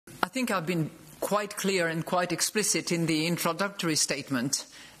think I've been quite clear and quite explicit in the introductory statement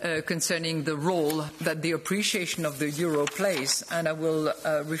concerning the role that the appreciation of the euro plays, and I will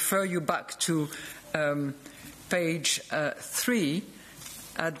refer you back to page 3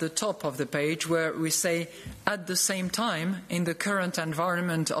 at the top of the page, where we say, at the same time, in the current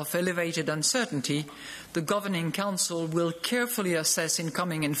environment of elevated uncertainty, the Governing Council will carefully assess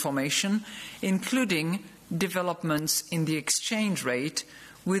incoming information, including developments in the exchange rate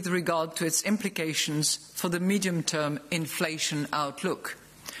with regard to its implications for the medium-term inflation outlook.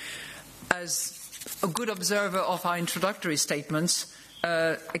 As a good observer of our introductory statements,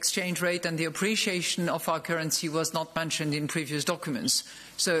 exchange rate and the appreciation of our currency was not mentioned in previous documents.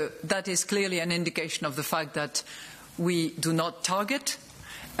 So that is clearly an indication of the fact that we do not target,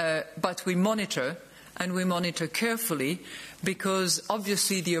 but we monitor, and we monitor carefully, because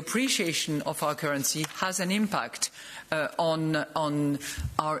obviously the appreciation of our currency has an impact on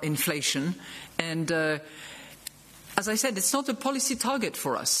our inflation. And as I said, it's not a policy target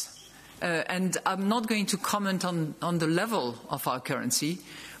for us. And I'm not going to comment on the level of our currency,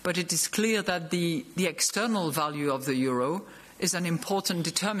 but it is clear that the external value of the euro is an important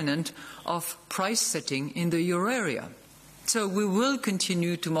determinant of price setting in the euro area. So we will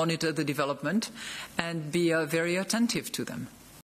continue to monitor the development and be very attentive to them.